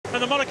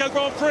And the Monaco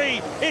Grand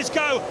Prix is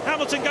go.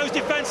 Hamilton goes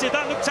defensive.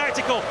 That looked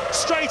tactical.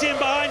 Straight in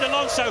behind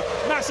Alonso.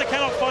 Massa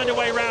cannot find a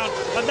way round.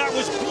 And that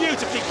was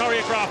beautifully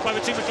choreographed by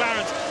the two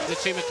McLarens. The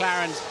two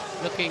McLarens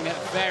looking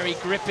very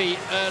grippy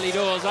early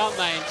doors, aren't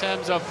they, in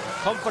terms of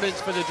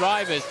confidence for the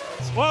drivers.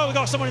 Well, we've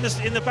got someone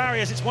in the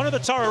barriers. It's one of the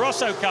Toro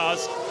Rosso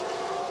cars.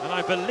 And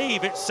I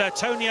believe it's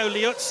Tonio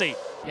Liuzzi.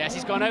 Yes,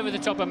 he's gone over the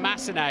top of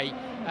Massenet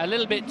a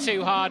little bit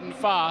too hard and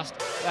fast,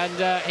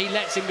 and he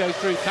lets him go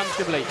through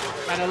comfortably.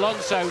 And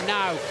Alonso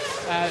now,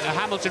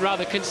 Hamilton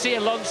rather, can see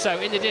Alonso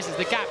in the distance,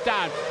 the gap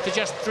down to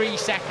just 3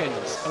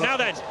 seconds. Now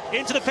then,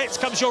 into the pits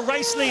comes your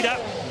race leader,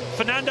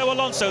 Fernando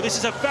Alonso. This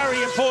is a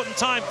very important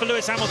time for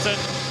Lewis Hamilton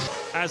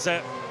as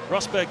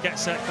Rosberg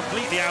gets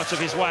completely out of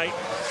his way.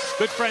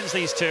 Good friends,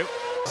 these two.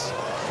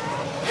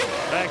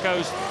 There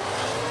goes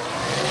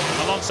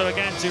Alonso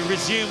again to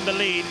resume the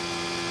lead.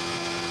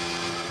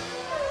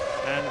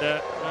 And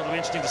it'll be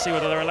interesting to see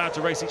whether they're allowed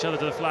to race each other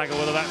to the flag or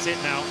whether that's it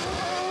now.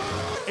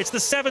 It's the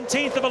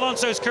 17th of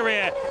Alonso's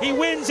career. He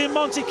wins in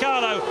Monte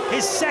Carlo,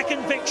 his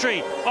second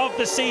victory of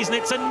the season.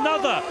 It's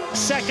another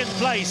second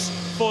place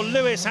for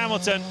Lewis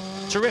Hamilton.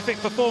 Terrific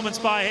performance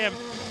by him.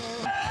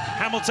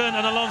 Hamilton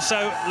and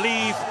Alonso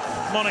leave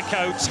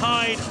Monaco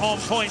tied on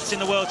points in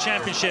the World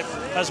Championship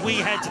as we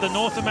head to the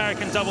North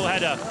American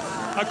doubleheader.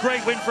 A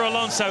great win for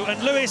Alonso,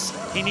 and Lewis,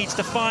 he needs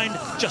to find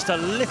just a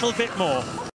little bit more.